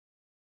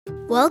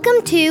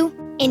Welcome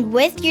to And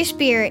With Your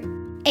Spirit,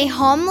 a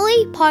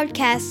homily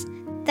podcast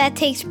that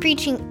takes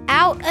preaching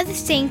out of the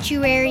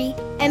sanctuary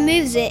and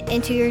moves it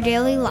into your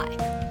daily life.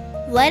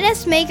 Let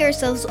us make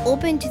ourselves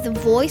open to the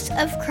voice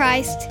of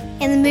Christ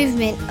and the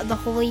movement of the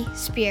Holy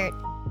Spirit,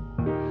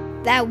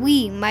 that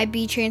we might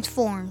be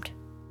transformed.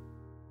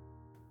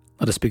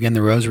 Let us begin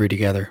the rosary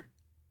together.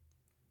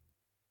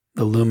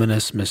 The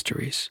Luminous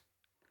Mysteries.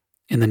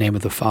 In the name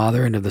of the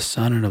Father, and of the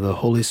Son, and of the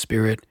Holy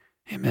Spirit.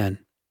 Amen.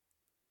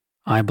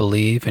 I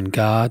believe in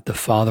God, the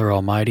Father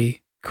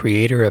Almighty,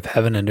 creator of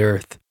heaven and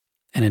earth,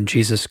 and in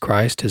Jesus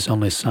Christ, his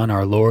only Son,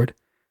 our Lord,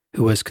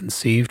 who was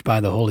conceived by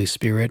the Holy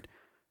Spirit,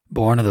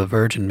 born of the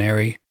Virgin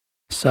Mary,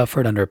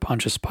 suffered under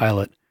Pontius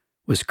Pilate,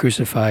 was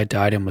crucified,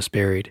 died, and was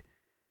buried.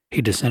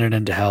 He descended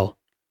into hell.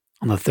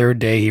 On the third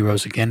day he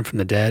rose again from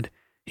the dead.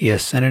 He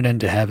ascended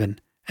into heaven,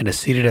 and is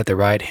seated at the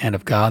right hand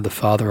of God the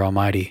Father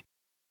Almighty.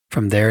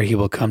 From there he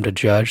will come to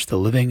judge the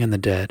living and the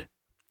dead.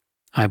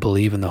 I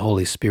believe in the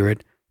Holy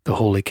Spirit, the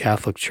Holy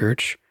Catholic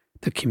Church,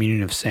 the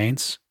communion of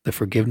saints, the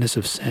forgiveness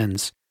of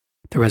sins,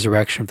 the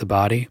resurrection of the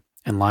body,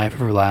 and life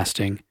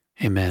everlasting.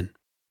 Amen.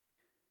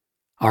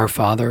 Our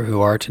Father, who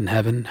art in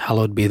heaven,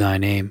 hallowed be thy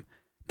name.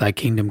 Thy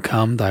kingdom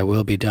come, thy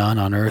will be done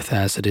on earth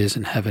as it is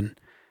in heaven.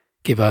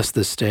 Give us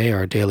this day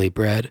our daily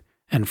bread,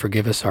 and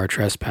forgive us our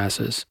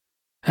trespasses,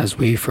 as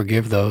we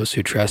forgive those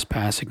who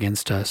trespass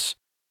against us.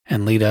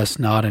 And lead us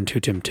not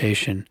into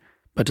temptation,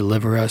 but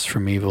deliver us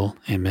from evil.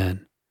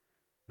 Amen.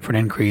 For an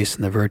increase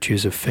in the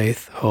virtues of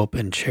faith, hope,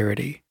 and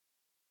charity.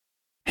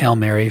 Hail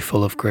Mary,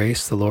 full of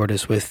grace, the Lord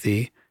is with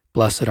thee.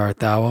 Blessed art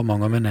thou among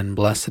women, and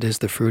blessed is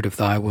the fruit of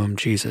thy womb,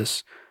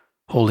 Jesus.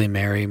 Holy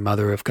Mary,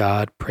 Mother of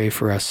God, pray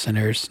for us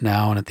sinners,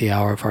 now and at the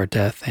hour of our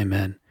death.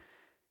 Amen.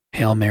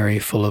 Hail Mary,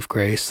 full of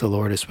grace, the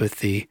Lord is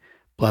with thee.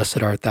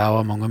 Blessed art thou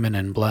among women,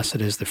 and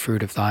blessed is the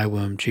fruit of thy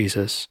womb,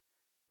 Jesus.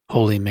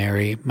 Holy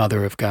Mary,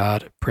 Mother of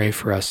God, pray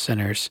for us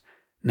sinners,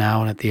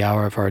 now and at the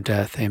hour of our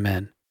death.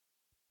 Amen.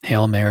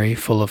 Hail Mary,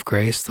 full of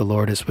grace, the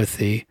Lord is with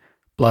thee.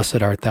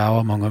 Blessed art thou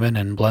among women,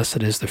 and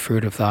blessed is the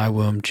fruit of thy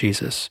womb,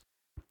 Jesus.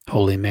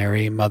 Holy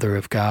Mary, Mother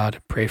of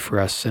God, pray for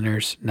us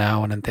sinners,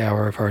 now and at the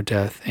hour of our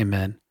death.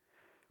 Amen.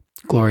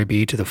 Glory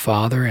be to the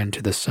Father, and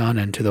to the Son,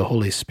 and to the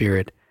Holy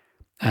Spirit,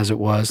 as it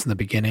was in the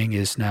beginning,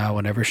 is now,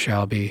 and ever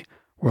shall be,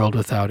 world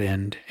without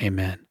end.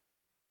 Amen.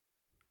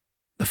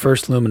 The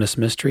first luminous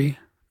mystery,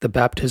 the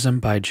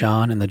baptism by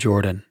John in the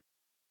Jordan.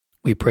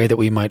 We pray that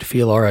we might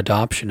feel our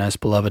adoption as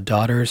beloved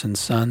daughters and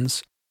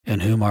sons, in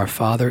whom our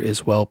Father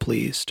is well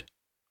pleased.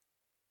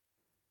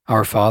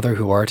 Our Father,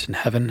 who art in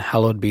heaven,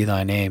 hallowed be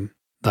thy name.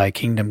 Thy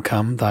kingdom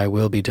come, thy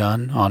will be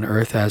done, on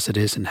earth as it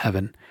is in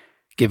heaven.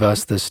 Give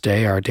us this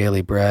day our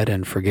daily bread,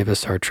 and forgive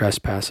us our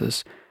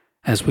trespasses,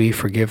 as we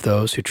forgive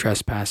those who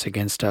trespass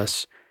against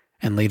us.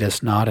 And lead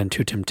us not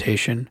into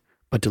temptation,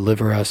 but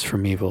deliver us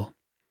from evil.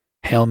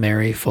 Hail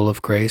Mary, full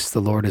of grace, the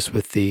Lord is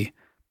with thee.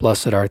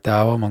 Blessed art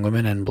thou among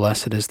women, and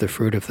blessed is the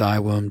fruit of thy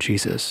womb,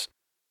 Jesus.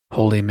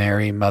 Holy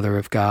Mary, Mother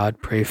of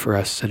God, pray for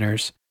us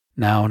sinners,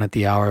 now and at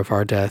the hour of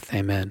our death.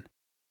 Amen.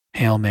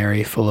 Hail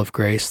Mary, full of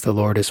grace, the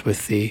Lord is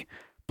with thee.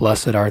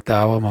 Blessed art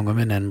thou among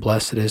women, and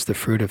blessed is the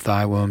fruit of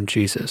thy womb,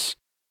 Jesus.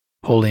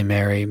 Holy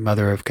Mary,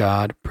 Mother of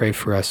God, pray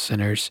for us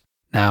sinners,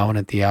 now and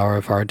at the hour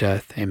of our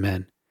death.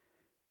 Amen.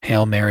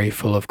 Hail Mary,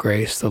 full of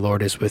grace, the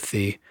Lord is with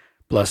thee.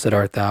 Blessed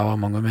art thou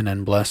among women,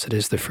 and blessed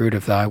is the fruit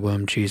of thy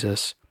womb,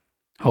 Jesus.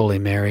 Holy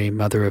Mary,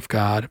 Mother of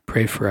God,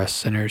 pray for us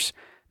sinners,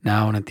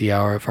 now and at the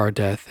hour of our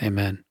death.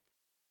 Amen.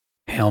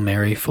 Hail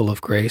Mary, full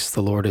of grace,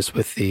 the Lord is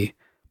with thee.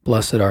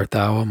 Blessed art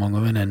thou among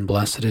women, and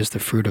blessed is the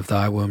fruit of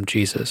thy womb,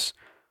 Jesus.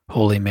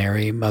 Holy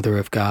Mary, Mother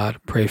of God,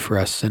 pray for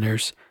us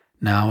sinners,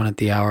 now and at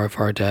the hour of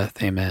our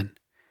death.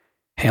 Amen.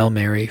 Hail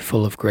Mary,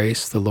 full of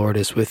grace, the Lord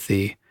is with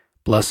thee.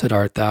 Blessed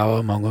art thou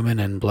among women,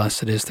 and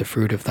blessed is the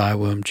fruit of thy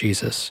womb,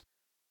 Jesus.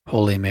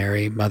 Holy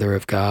Mary, Mother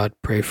of God,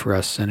 pray for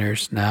us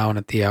sinners, now and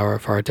at the hour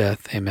of our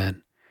death.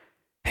 Amen.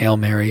 Hail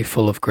Mary,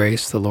 full of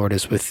grace, the Lord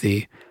is with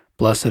thee.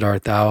 Blessed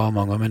art thou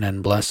among women,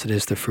 and blessed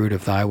is the fruit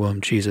of thy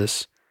womb,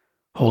 Jesus.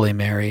 Holy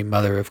Mary,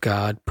 Mother of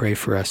God, pray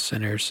for us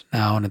sinners,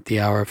 now and at the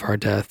hour of our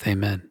death.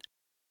 Amen.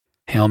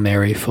 Hail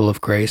Mary, full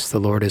of grace, the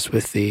Lord is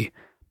with thee.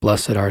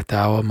 Blessed art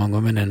thou among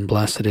women, and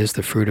blessed is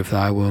the fruit of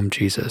thy womb,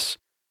 Jesus.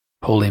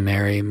 Holy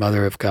Mary,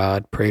 Mother of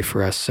God, pray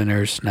for us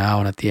sinners, now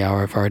and at the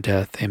hour of our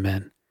death.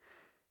 Amen.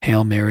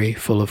 Hail Mary,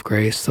 full of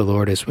grace, the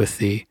Lord is with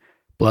thee.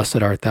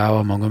 Blessed art thou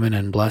among women,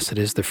 and blessed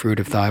is the fruit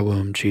of thy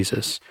womb,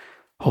 Jesus.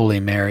 Holy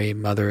Mary,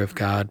 Mother of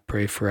God,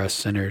 pray for us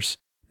sinners,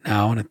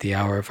 now and at the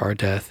hour of our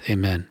death.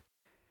 Amen.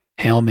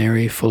 Hail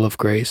Mary, full of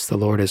grace, the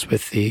Lord is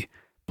with thee.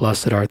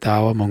 Blessed art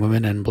thou among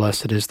women, and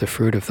blessed is the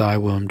fruit of thy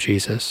womb,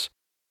 Jesus.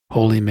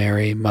 Holy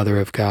Mary, Mother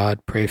of God,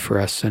 pray for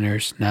us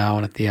sinners, now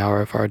and at the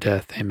hour of our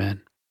death.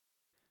 Amen.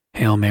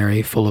 Hail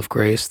Mary, full of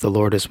grace, the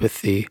Lord is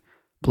with thee.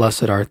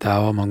 Blessed art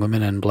thou among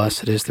women, and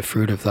blessed is the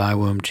fruit of thy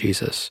womb,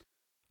 Jesus.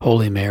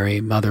 Holy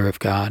Mary, Mother of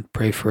God,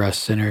 pray for us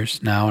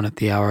sinners, now and at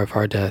the hour of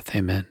our death.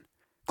 Amen.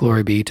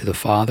 Glory be to the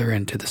Father,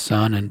 and to the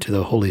Son, and to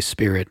the Holy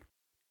Spirit,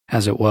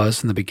 as it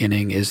was in the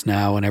beginning, is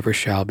now, and ever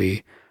shall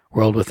be,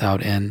 world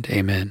without end.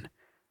 Amen.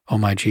 O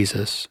my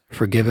Jesus,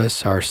 forgive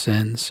us our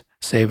sins,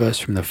 save us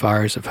from the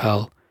fires of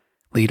hell,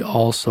 lead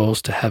all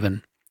souls to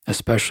heaven,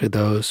 especially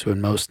those who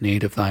in most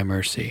need of thy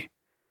mercy.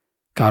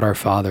 God our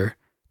Father,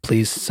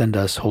 please send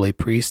us holy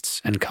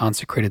priests and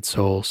consecrated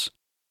souls,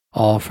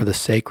 all for the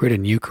sacred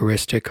and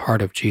Eucharistic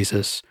heart of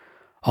Jesus,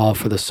 all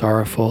for the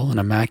sorrowful and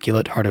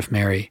immaculate heart of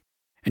Mary,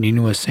 in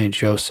union with Saint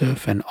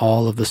Joseph and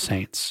all of the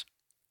saints.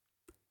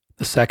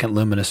 The second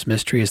luminous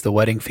mystery is the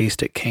wedding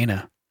feast at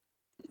Cana.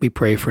 We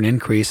pray for an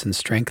increase and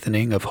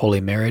strengthening of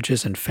holy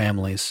marriages and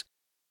families,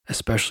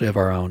 especially of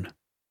our own.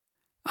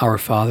 Our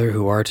Father,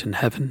 who art in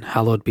heaven,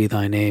 hallowed be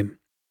thy name.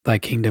 Thy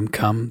kingdom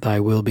come, thy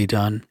will be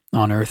done,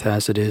 on earth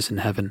as it is in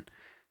heaven.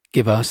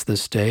 Give us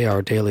this day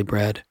our daily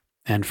bread,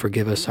 and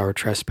forgive us our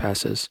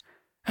trespasses,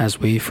 as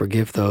we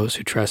forgive those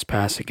who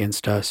trespass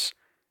against us.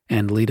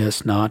 And lead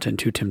us not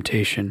into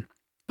temptation,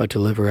 but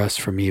deliver us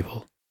from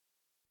evil.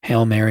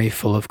 Hail Mary,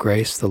 full of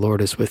grace, the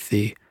Lord is with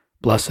thee.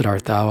 Blessed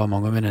art thou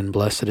among women, and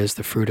blessed is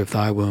the fruit of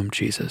thy womb,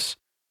 Jesus.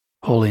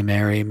 Holy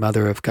Mary,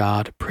 Mother of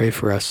God, pray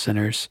for us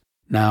sinners,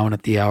 now and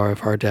at the hour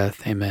of our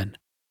death. Amen.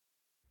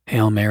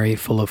 Hail Mary,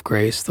 full of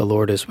grace, the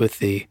Lord is with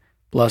thee.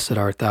 Blessed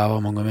art thou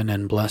among women,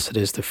 and blessed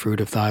is the fruit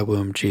of thy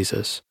womb,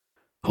 Jesus.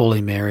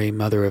 Holy Mary,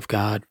 Mother of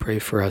God, pray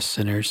for us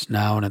sinners,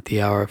 now and at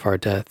the hour of our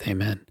death.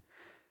 Amen.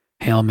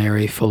 Hail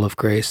Mary, full of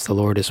grace, the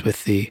Lord is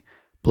with thee.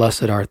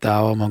 Blessed art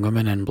thou among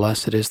women, and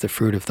blessed is the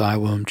fruit of thy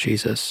womb,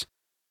 Jesus.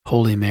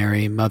 Holy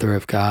Mary, Mother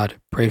of God,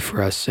 pray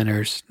for us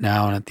sinners,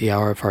 now and at the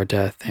hour of our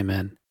death.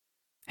 Amen.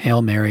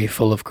 Hail Mary,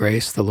 full of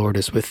grace, the Lord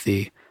is with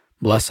thee.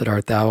 Blessed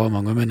art thou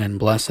among women, and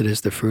blessed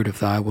is the fruit of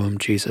thy womb,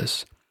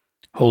 Jesus.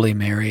 Holy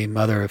Mary,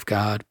 Mother of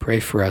God, pray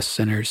for us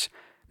sinners,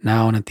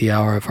 now and at the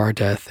hour of our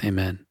death.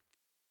 Amen.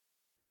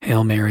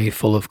 Hail Mary,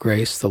 full of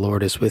grace, the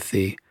Lord is with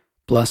thee.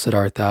 Blessed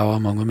art thou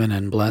among women,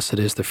 and blessed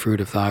is the fruit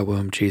of thy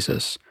womb,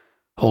 Jesus.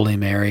 Holy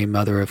Mary,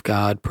 Mother of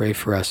God, pray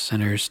for us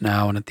sinners,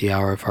 now and at the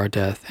hour of our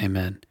death.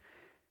 Amen.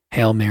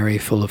 Hail Mary,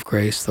 full of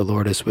grace, the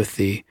Lord is with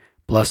thee.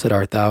 Blessed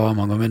art thou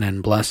among women,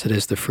 and blessed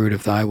is the fruit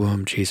of thy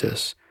womb,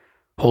 Jesus.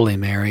 Holy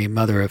Mary,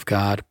 Mother of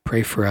God,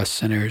 pray for us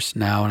sinners,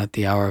 now and at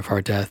the hour of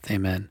our death.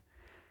 Amen.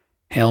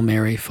 Hail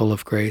Mary, full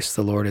of grace,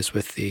 the Lord is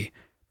with thee.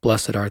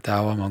 Blessed art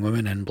thou among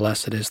women, and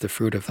blessed is the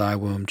fruit of thy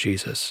womb,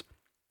 Jesus.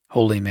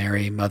 Holy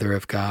Mary, Mother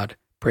of God,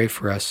 pray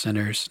for us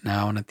sinners,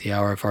 now and at the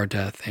hour of our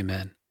death.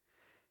 Amen.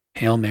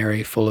 Hail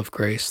Mary, full of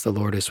grace, the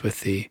Lord is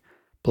with thee.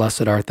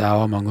 Blessed art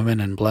thou among women,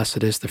 and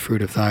blessed is the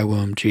fruit of thy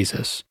womb,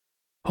 Jesus.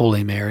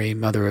 Holy Mary,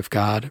 Mother of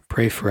God,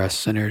 pray for us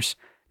sinners,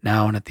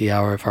 now and at the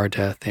hour of our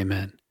death.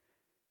 Amen.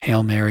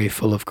 Hail Mary,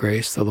 full of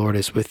grace, the Lord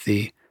is with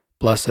thee.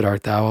 Blessed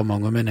art thou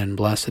among women, and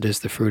blessed is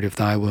the fruit of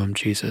thy womb,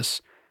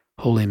 Jesus.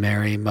 Holy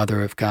Mary,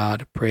 Mother of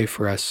God, pray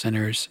for us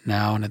sinners,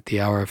 now and at the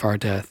hour of our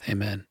death.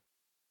 Amen.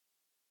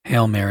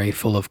 Hail Mary,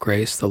 full of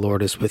grace, the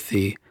Lord is with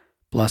thee.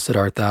 Blessed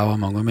art thou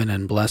among women,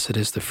 and blessed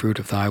is the fruit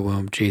of thy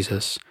womb,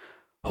 Jesus.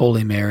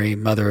 Holy Mary,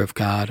 Mother of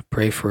God,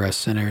 pray for us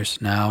sinners,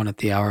 now and at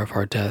the hour of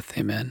our death.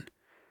 Amen.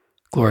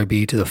 Glory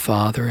be to the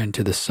Father, and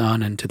to the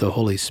Son, and to the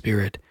Holy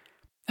Spirit,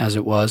 as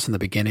it was in the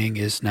beginning,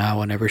 is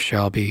now, and ever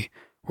shall be,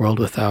 world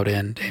without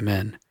end.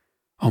 Amen.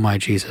 O my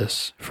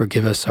Jesus,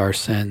 forgive us our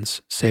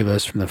sins, save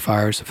us from the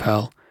fires of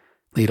hell,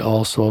 lead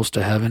all souls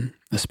to heaven,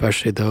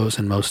 especially those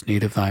in most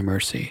need of thy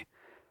mercy.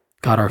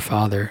 God our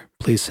Father,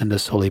 please send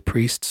us holy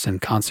priests and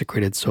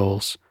consecrated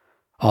souls,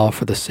 all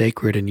for the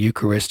sacred and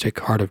Eucharistic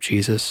heart of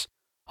Jesus,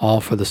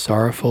 all for the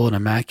sorrowful and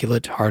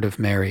immaculate heart of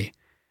Mary,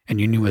 in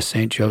union with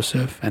Saint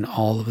Joseph and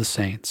all of the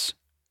saints.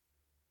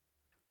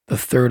 The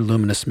third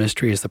luminous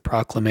mystery is the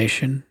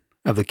proclamation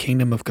of the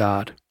kingdom of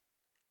God.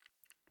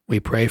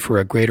 We pray for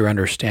a greater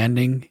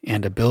understanding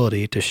and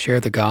ability to share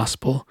the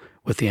gospel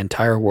with the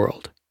entire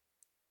world.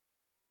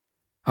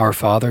 Our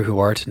Father, who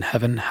art in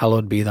heaven,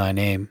 hallowed be thy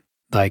name.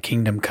 Thy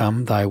kingdom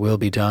come, thy will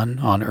be done,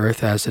 on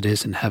earth as it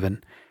is in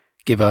heaven.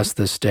 Give us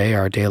this day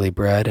our daily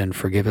bread, and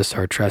forgive us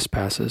our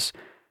trespasses,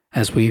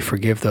 as we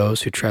forgive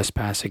those who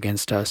trespass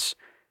against us.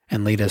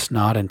 And lead us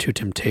not into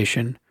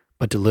temptation,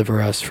 but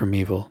deliver us from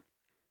evil.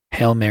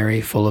 Hail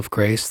Mary, full of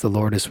grace, the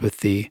Lord is with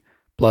thee.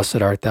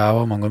 Blessed art thou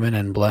among women,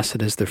 and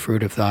blessed is the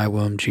fruit of thy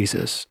womb,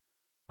 Jesus.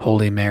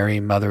 Holy Mary,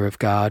 Mother of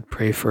God,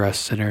 pray for us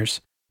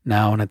sinners,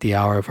 now and at the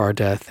hour of our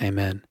death.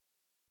 Amen.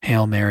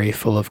 Hail Mary,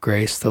 full of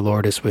grace, the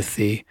Lord is with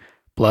thee.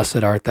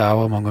 Blessed art thou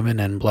among women,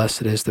 and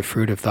blessed is the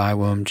fruit of thy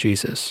womb,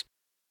 Jesus.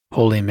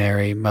 Holy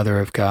Mary, Mother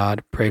of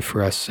God, pray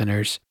for us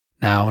sinners,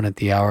 now and at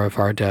the hour of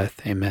our death.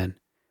 Amen.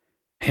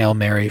 Hail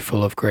Mary,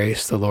 full of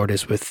grace, the Lord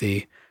is with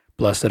thee.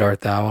 Blessed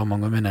art thou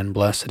among women, and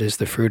blessed is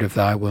the fruit of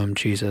thy womb,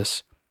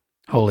 Jesus.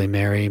 Holy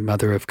Mary,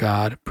 Mother of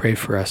God, pray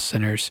for us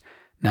sinners,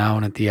 now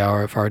and at the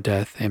hour of our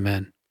death.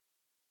 Amen.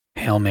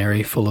 Hail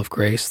Mary, full of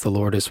grace, the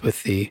Lord is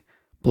with thee.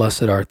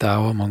 Blessed art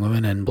thou among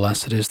women, and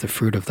blessed is the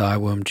fruit of thy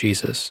womb,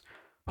 Jesus.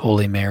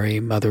 Holy Mary,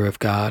 Mother of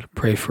God,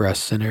 pray for us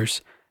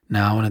sinners,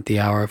 now and at the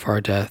hour of our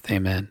death.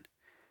 Amen.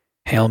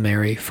 Hail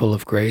Mary, full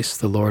of grace,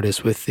 the Lord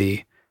is with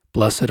thee.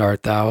 Blessed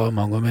art thou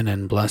among women,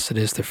 and blessed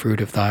is the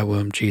fruit of thy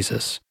womb,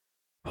 Jesus.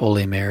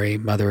 Holy Mary,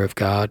 Mother of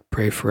God,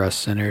 pray for us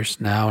sinners,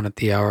 now and at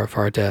the hour of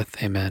our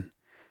death. Amen.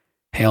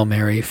 Hail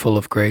Mary, full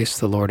of grace,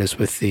 the Lord is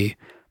with thee.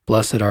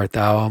 Blessed art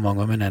thou among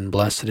women, and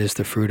blessed is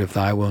the fruit of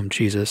thy womb,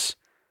 Jesus.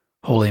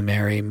 Holy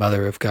Mary,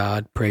 Mother of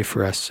God, pray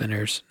for us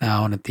sinners,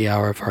 now and at the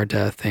hour of our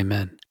death.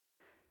 Amen.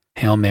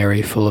 Hail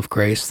Mary, full of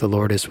grace, the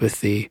Lord is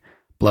with thee.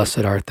 Blessed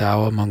art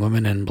thou among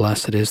women, and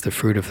blessed is the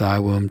fruit of thy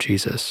womb,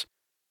 Jesus.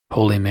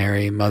 Holy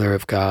Mary, Mother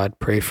of God,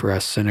 pray for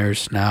us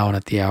sinners, now and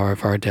at the hour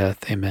of our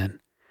death. Amen.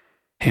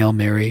 Hail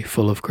Mary,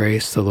 full of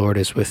grace, the Lord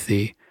is with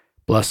thee.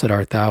 Blessed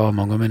art thou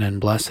among women,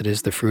 and blessed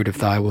is the fruit of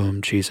thy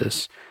womb,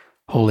 Jesus.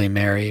 Holy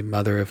Mary,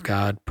 Mother of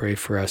God, pray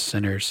for us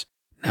sinners,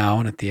 now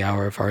and at the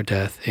hour of our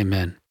death.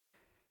 Amen.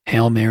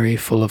 Hail Mary,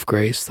 full of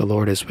grace, the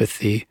Lord is with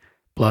thee.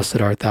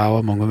 Blessed art thou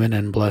among women,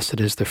 and blessed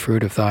is the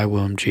fruit of thy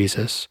womb,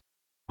 Jesus.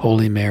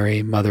 Holy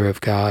Mary, Mother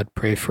of God,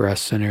 pray for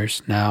us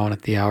sinners, now and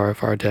at the hour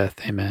of our death.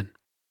 Amen.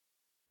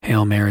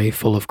 Hail Mary,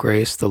 full of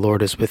grace, the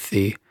Lord is with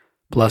thee.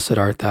 Blessed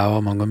art thou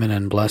among women,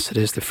 and blessed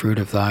is the fruit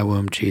of thy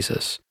womb,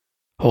 Jesus.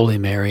 Holy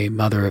Mary,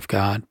 Mother of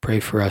God,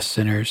 pray for us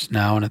sinners,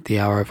 now and at the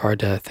hour of our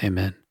death.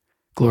 Amen.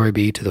 Glory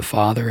be to the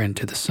Father, and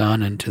to the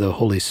Son, and to the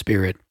Holy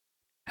Spirit,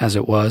 as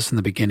it was in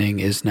the beginning,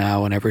 is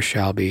now, and ever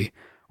shall be,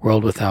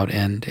 world without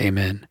end.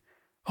 Amen.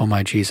 O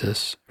my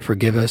Jesus,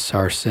 forgive us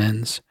our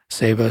sins,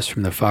 save us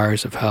from the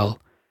fires of hell,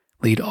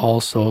 lead all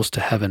souls to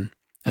heaven,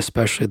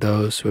 especially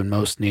those who in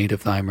most need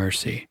of thy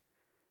mercy.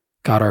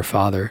 God our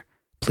Father,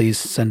 please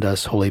send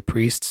us holy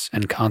priests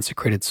and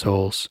consecrated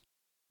souls,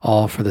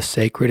 all for the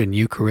sacred and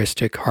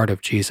Eucharistic heart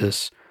of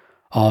Jesus,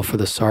 all for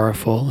the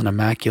sorrowful and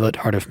immaculate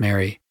heart of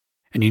Mary,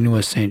 in union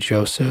with Saint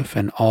Joseph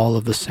and all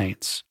of the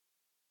saints.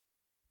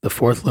 The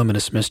fourth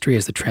luminous mystery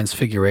is the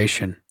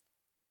Transfiguration.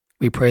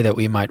 We pray that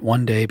we might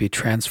one day be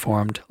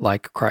transformed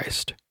like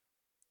Christ.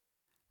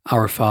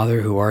 Our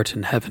Father, who art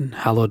in heaven,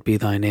 hallowed be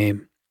thy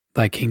name.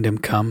 Thy kingdom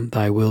come,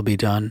 thy will be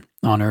done,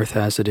 on earth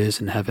as it is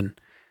in heaven.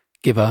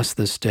 Give us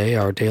this day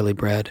our daily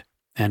bread,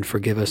 and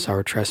forgive us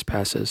our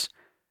trespasses,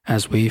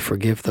 as we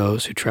forgive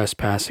those who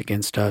trespass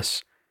against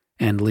us.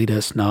 And lead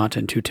us not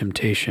into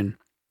temptation,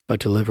 but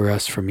deliver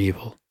us from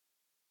evil.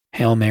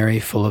 Hail Mary,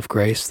 full of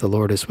grace, the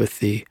Lord is with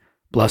thee.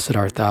 Blessed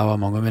art thou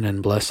among women,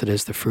 and blessed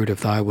is the fruit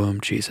of thy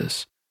womb,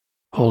 Jesus.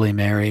 Holy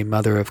Mary,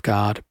 Mother of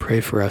God,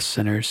 pray for us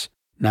sinners,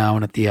 now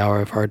and at the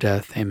hour of our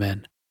death.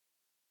 Amen.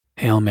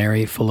 Hail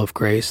Mary, full of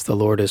grace, the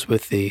Lord is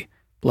with thee.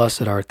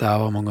 Blessed art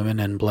thou among women,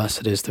 and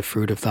blessed is the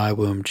fruit of thy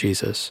womb,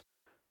 Jesus.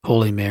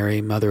 Holy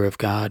Mary, Mother of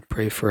God,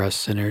 pray for us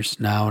sinners,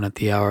 now and at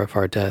the hour of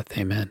our death.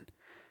 Amen.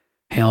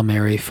 Hail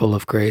Mary, full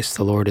of grace,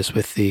 the Lord is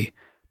with thee.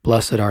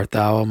 Blessed art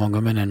thou among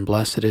women, and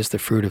blessed is the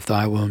fruit of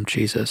thy womb,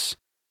 Jesus.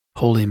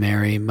 Holy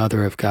Mary,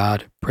 Mother of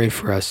God, pray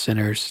for us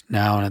sinners,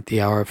 now and at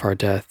the hour of our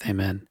death.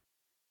 Amen.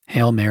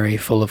 Hail Mary,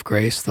 full of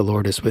grace, the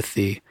Lord is with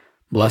thee.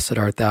 Blessed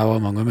art thou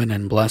among women,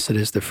 and blessed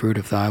is the fruit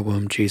of thy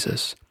womb,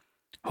 Jesus.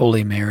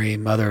 Holy Mary,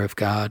 Mother of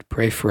God,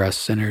 pray for us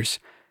sinners,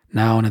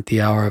 now and at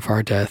the hour of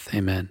our death.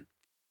 Amen.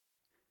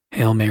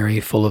 Hail Mary,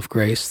 full of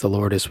grace, the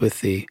Lord is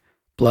with thee.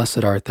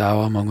 Blessed art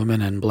thou among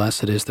women, and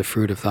blessed is the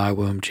fruit of thy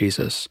womb,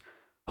 Jesus.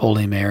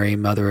 Holy Mary,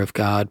 Mother of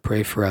God,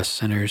 pray for us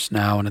sinners,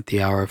 now and at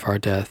the hour of our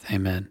death.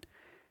 Amen.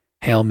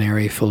 Hail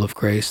Mary, full of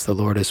grace, the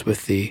Lord is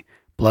with thee.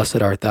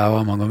 Blessed art thou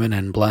among women,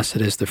 and blessed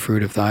is the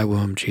fruit of thy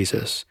womb,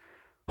 Jesus.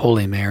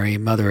 Holy Mary,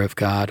 Mother of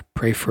God,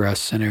 pray for us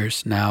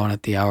sinners, now and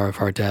at the hour of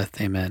our death.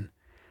 Amen.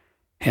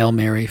 Hail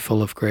Mary,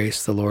 full of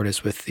grace, the Lord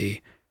is with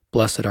thee.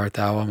 Blessed art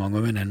thou among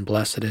women, and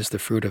blessed is the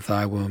fruit of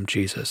thy womb,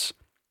 Jesus.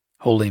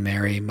 Holy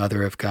Mary,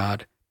 Mother of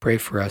God, pray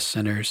for us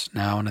sinners,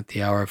 now and at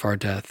the hour of our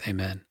death.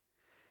 Amen.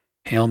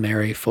 Hail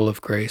Mary, full of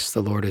grace,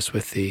 the Lord is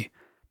with thee.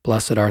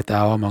 Blessed art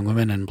thou among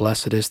women, and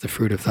blessed is the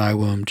fruit of thy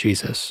womb,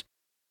 Jesus.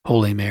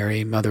 Holy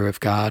Mary, Mother of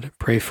God,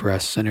 pray for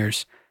us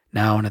sinners,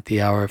 now and at the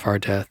hour of our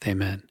death.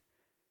 Amen.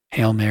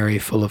 Hail Mary,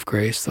 full of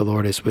grace, the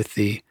Lord is with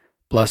thee.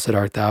 Blessed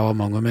art thou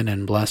among women,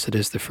 and blessed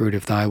is the fruit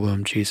of thy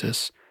womb,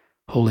 Jesus.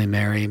 Holy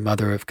Mary,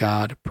 Mother of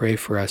God, pray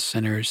for us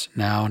sinners,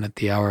 now and at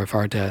the hour of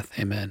our death.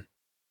 Amen.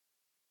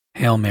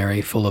 Hail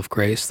Mary, full of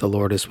grace, the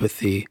Lord is with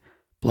thee.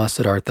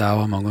 Blessed art thou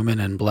among women,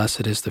 and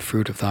blessed is the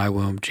fruit of thy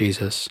womb,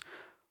 Jesus.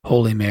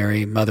 Holy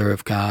Mary, Mother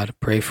of God,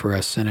 pray for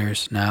us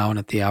sinners, now and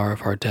at the hour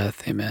of our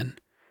death. Amen.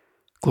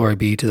 Glory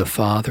be to the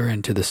Father,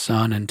 and to the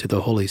Son, and to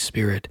the Holy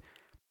Spirit,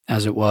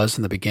 as it was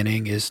in the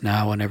beginning, is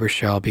now, and ever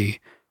shall be,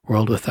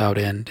 world without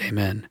end.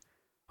 Amen.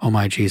 O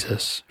my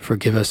Jesus,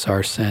 forgive us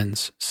our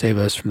sins, save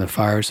us from the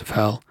fires of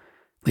hell,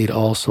 lead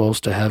all souls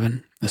to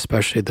heaven,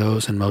 especially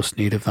those in most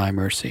need of thy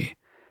mercy.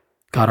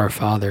 God our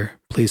Father,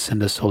 please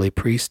send us holy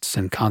priests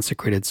and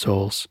consecrated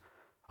souls,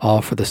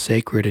 all for the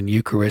sacred and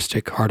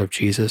Eucharistic heart of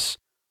Jesus,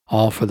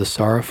 all for the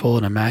sorrowful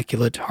and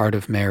immaculate heart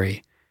of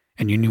Mary,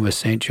 in union with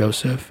Saint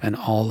Joseph and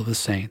all of the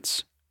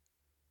saints.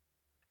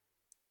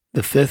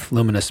 The fifth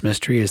luminous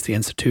mystery is the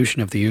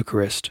institution of the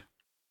Eucharist.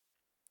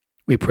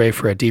 We pray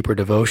for a deeper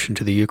devotion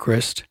to the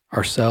Eucharist,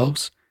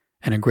 ourselves,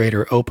 and a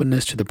greater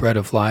openness to the bread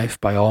of life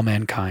by all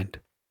mankind.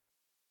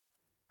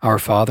 Our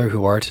Father,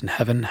 who art in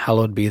heaven,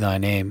 hallowed be thy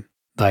name.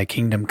 Thy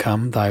kingdom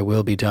come, thy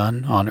will be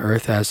done, on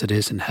earth as it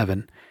is in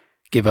heaven.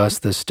 Give us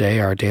this day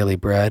our daily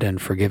bread, and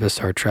forgive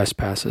us our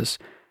trespasses,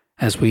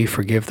 as we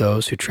forgive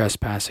those who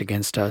trespass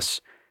against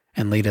us.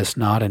 And lead us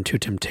not into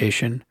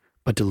temptation,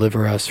 but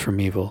deliver us from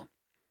evil.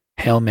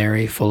 Hail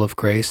Mary, full of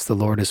grace, the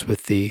Lord is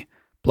with thee.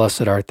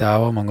 Blessed art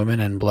thou among women,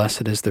 and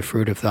blessed is the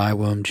fruit of thy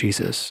womb,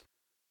 Jesus.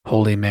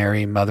 Holy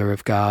Mary, Mother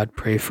of God,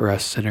 pray for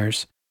us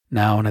sinners,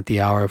 now and at the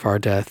hour of our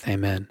death.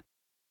 Amen.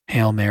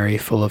 Hail Mary,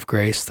 full of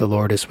grace, the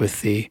Lord is with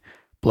thee.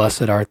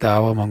 Blessed art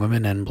thou among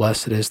women, and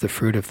blessed is the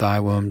fruit of thy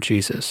womb,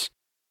 Jesus.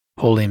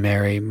 Holy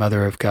Mary,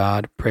 Mother of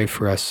God, pray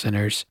for us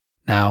sinners,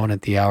 now and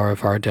at the hour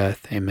of our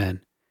death. Amen.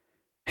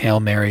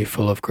 Hail Mary,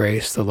 full of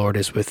grace, the Lord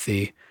is with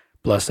thee.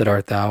 Blessed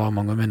art thou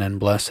among women, and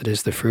blessed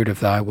is the fruit of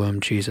thy womb,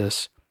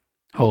 Jesus.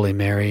 Holy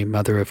Mary,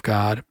 Mother of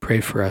God,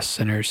 pray for us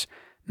sinners,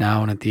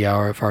 now and at the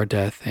hour of our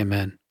death.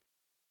 Amen.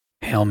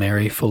 Hail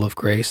Mary, full of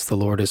grace, the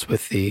Lord is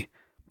with thee.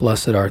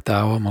 Blessed art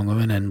thou among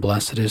women, and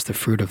blessed is the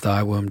fruit of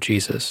thy womb,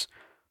 Jesus.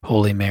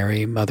 Holy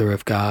Mary, Mother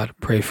of God,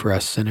 pray for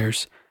us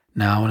sinners,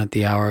 now and at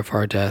the hour of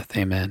our death.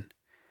 Amen.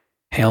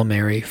 Hail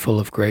Mary,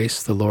 full of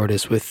grace, the Lord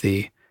is with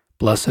thee.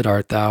 Blessed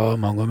art thou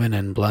among women,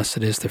 and blessed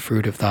is the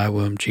fruit of thy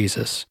womb,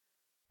 Jesus.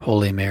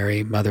 Holy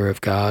Mary, Mother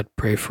of God,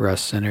 pray for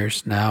us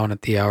sinners, now and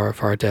at the hour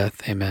of our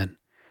death. Amen.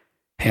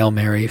 Hail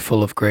Mary,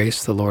 full of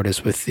grace, the Lord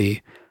is with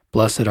thee.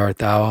 Blessed art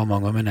thou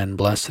among women, and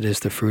blessed is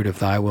the fruit of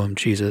thy womb,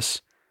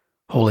 Jesus.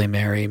 Holy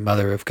Mary,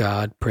 Mother of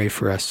God, pray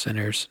for us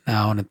sinners,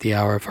 now and at the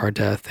hour of our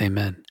death.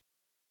 Amen.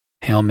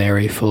 Hail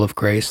Mary, full of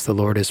grace, the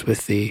Lord is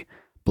with thee.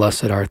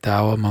 Blessed art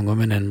thou among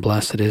women, and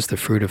blessed is the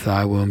fruit of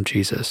thy womb,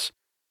 Jesus.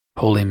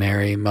 Holy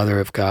Mary, Mother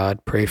of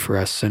God, pray for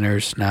us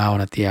sinners, now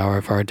and at the hour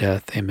of our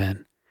death.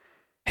 Amen.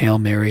 Hail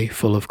Mary,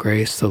 full of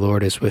grace, the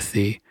Lord is with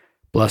thee.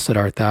 Blessed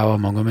art thou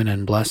among women,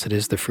 and blessed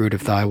is the fruit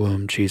of thy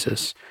womb,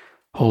 Jesus.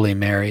 Holy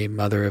Mary,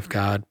 Mother of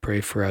God,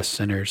 pray for us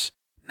sinners,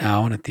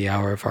 now and at the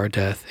hour of our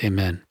death.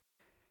 Amen.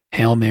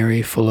 Hail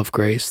Mary, full of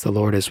grace, the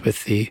Lord is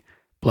with thee.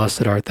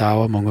 Blessed art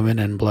thou among women,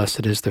 and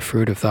blessed is the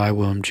fruit of thy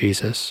womb,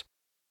 Jesus.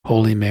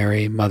 Holy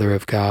Mary, Mother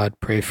of God,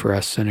 pray for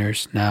us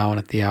sinners, now and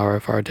at the hour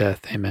of our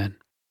death. Amen.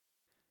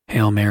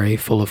 Hail Mary,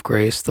 full of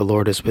grace, the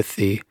Lord is with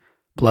thee.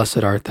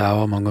 Blessed art thou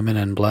among women,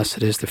 and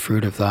blessed is the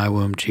fruit of thy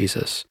womb,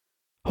 Jesus.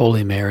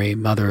 Holy Mary,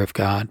 Mother of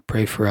God,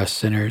 pray for us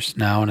sinners,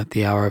 now and at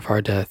the hour of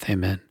our death.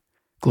 Amen.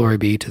 Glory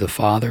be to the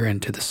Father,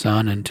 and to the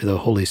Son, and to the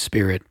Holy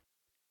Spirit,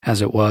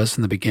 as it was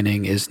in the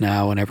beginning, is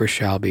now, and ever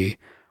shall be,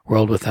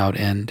 world without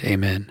end.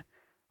 Amen.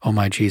 O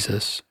my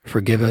Jesus,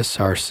 forgive us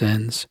our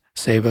sins,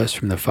 save us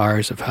from the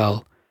fires of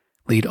hell,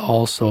 lead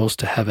all souls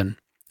to heaven,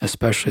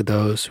 especially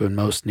those who in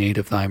most need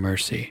of thy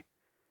mercy.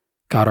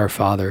 God our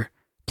Father,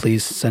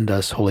 please send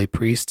us holy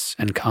priests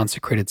and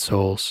consecrated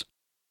souls,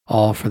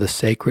 all for the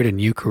sacred and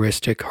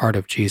Eucharistic heart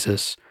of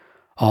Jesus,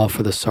 all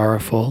for the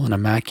sorrowful and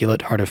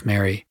immaculate heart of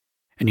Mary,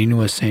 in union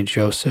with Saint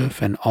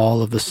Joseph and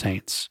all of the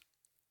saints.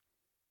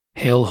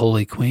 Hail,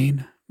 Holy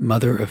Queen,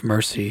 Mother of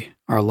Mercy,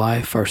 our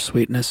life, our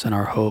sweetness, and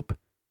our hope.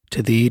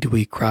 To thee do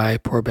we cry,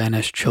 poor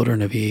banished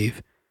children of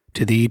Eve.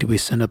 To thee do we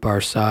send up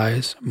our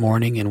sighs,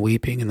 mourning and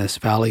weeping in this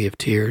valley of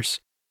tears.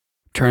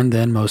 Turn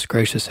then, most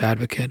gracious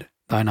Advocate,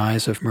 thine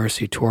eyes of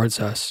mercy towards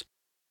us,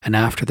 and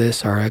after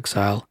this our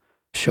exile,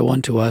 show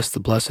unto us the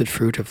blessed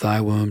fruit of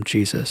thy womb,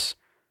 Jesus.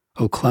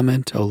 O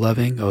clement, O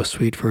loving, O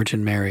sweet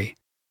Virgin Mary,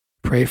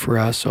 pray for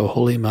us, O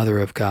Holy Mother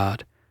of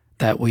God,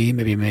 that we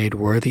may be made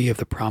worthy of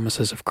the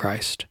promises of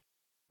Christ.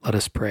 Let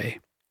us pray.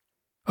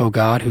 O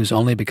God, whose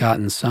only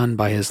begotten Son,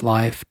 by his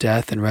life,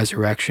 death, and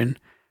resurrection,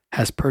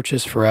 has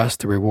purchased for us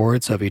the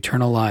rewards of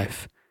eternal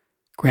life,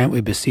 grant,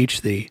 we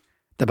beseech thee,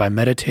 that by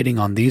meditating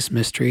on these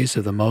mysteries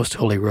of the most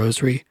holy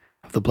Rosary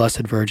of the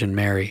Blessed Virgin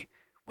Mary,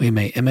 we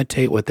may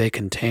imitate what they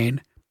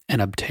contain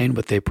and obtain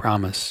what they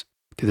promise,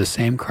 through the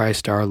same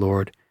Christ our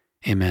Lord.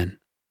 Amen.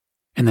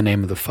 In the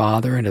name of the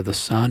Father, and of the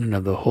Son, and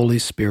of the Holy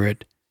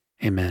Spirit.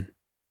 Amen.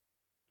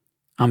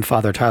 I'm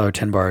Father Tyler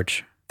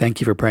Tenbarge. Thank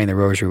you for praying the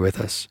Rosary with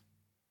us.